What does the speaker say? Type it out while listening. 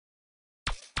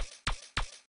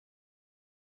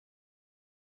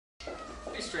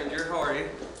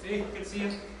Hey, good to see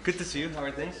you. Good to see you. How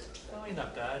are things? Oh,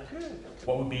 not bad. Good.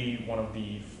 What would be one of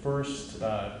the first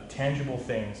tangible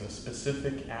things, a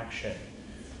specific action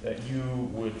that you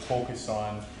would focus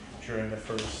on during the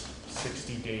first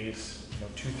 60 days,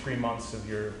 2-3 months of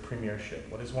your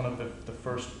premiership? What is one of the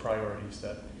first priorities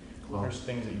first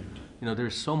things that you do?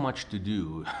 There's so much to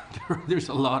do. There's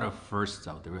a lot of firsts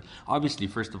out there. Obviously,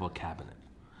 first of all, cabinet.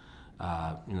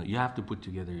 You have to put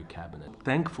together your cabinet.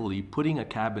 Thankfully, putting a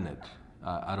cabinet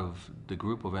out of the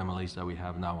group of MLAs that we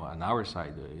have now on our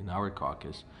side, in our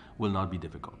caucus, will not be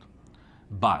difficult.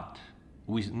 But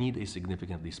we need a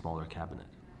significantly smaller cabinet.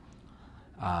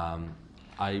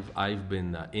 I've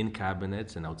been in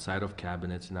cabinets and outside of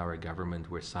cabinets in our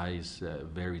government where size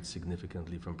varied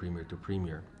significantly from premier to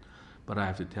premier. But I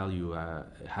have to tell you,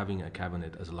 having a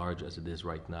cabinet as large as it is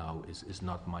right now is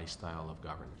not my style of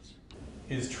governance.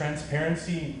 Is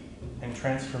transparency and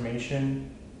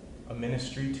transformation a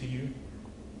ministry to you?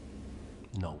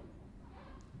 No.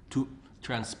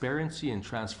 Transparency and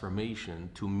transformation,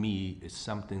 to me, is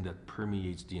something that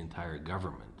permeates the entire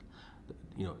government.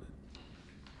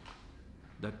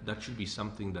 That should be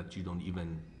something that you don't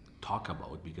even talk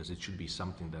about, because it should be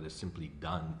something that is simply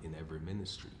done in every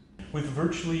ministry. With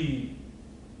virtually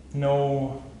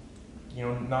no,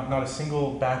 not a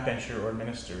single backbencher or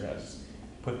minister has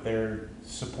put their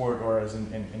support or has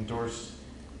endorsed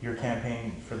your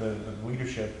campaign for the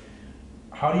leadership,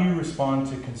 how do you respond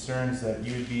to concerns that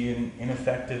you would be an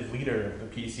ineffective leader of the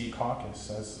PC caucus,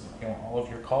 as all of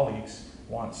your colleagues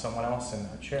want someone else in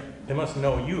that chair? They must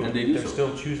know you, and they're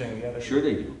still choosing the other. Sure,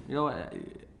 they do.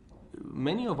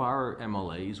 Many of our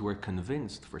MLAs were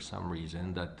convinced for some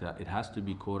reason that it has to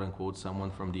be quote unquote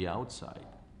someone from the outside.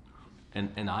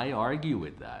 And I argue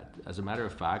with that. As a matter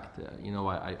of fact,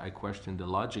 I question the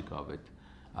logic of it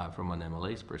from an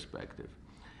MLA's perspective.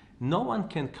 No one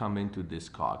can come into this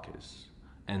caucus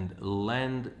and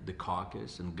lend the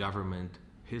caucus and government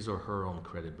his or her own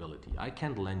credibility. I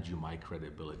can't lend you my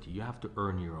credibility. You have to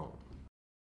earn your own.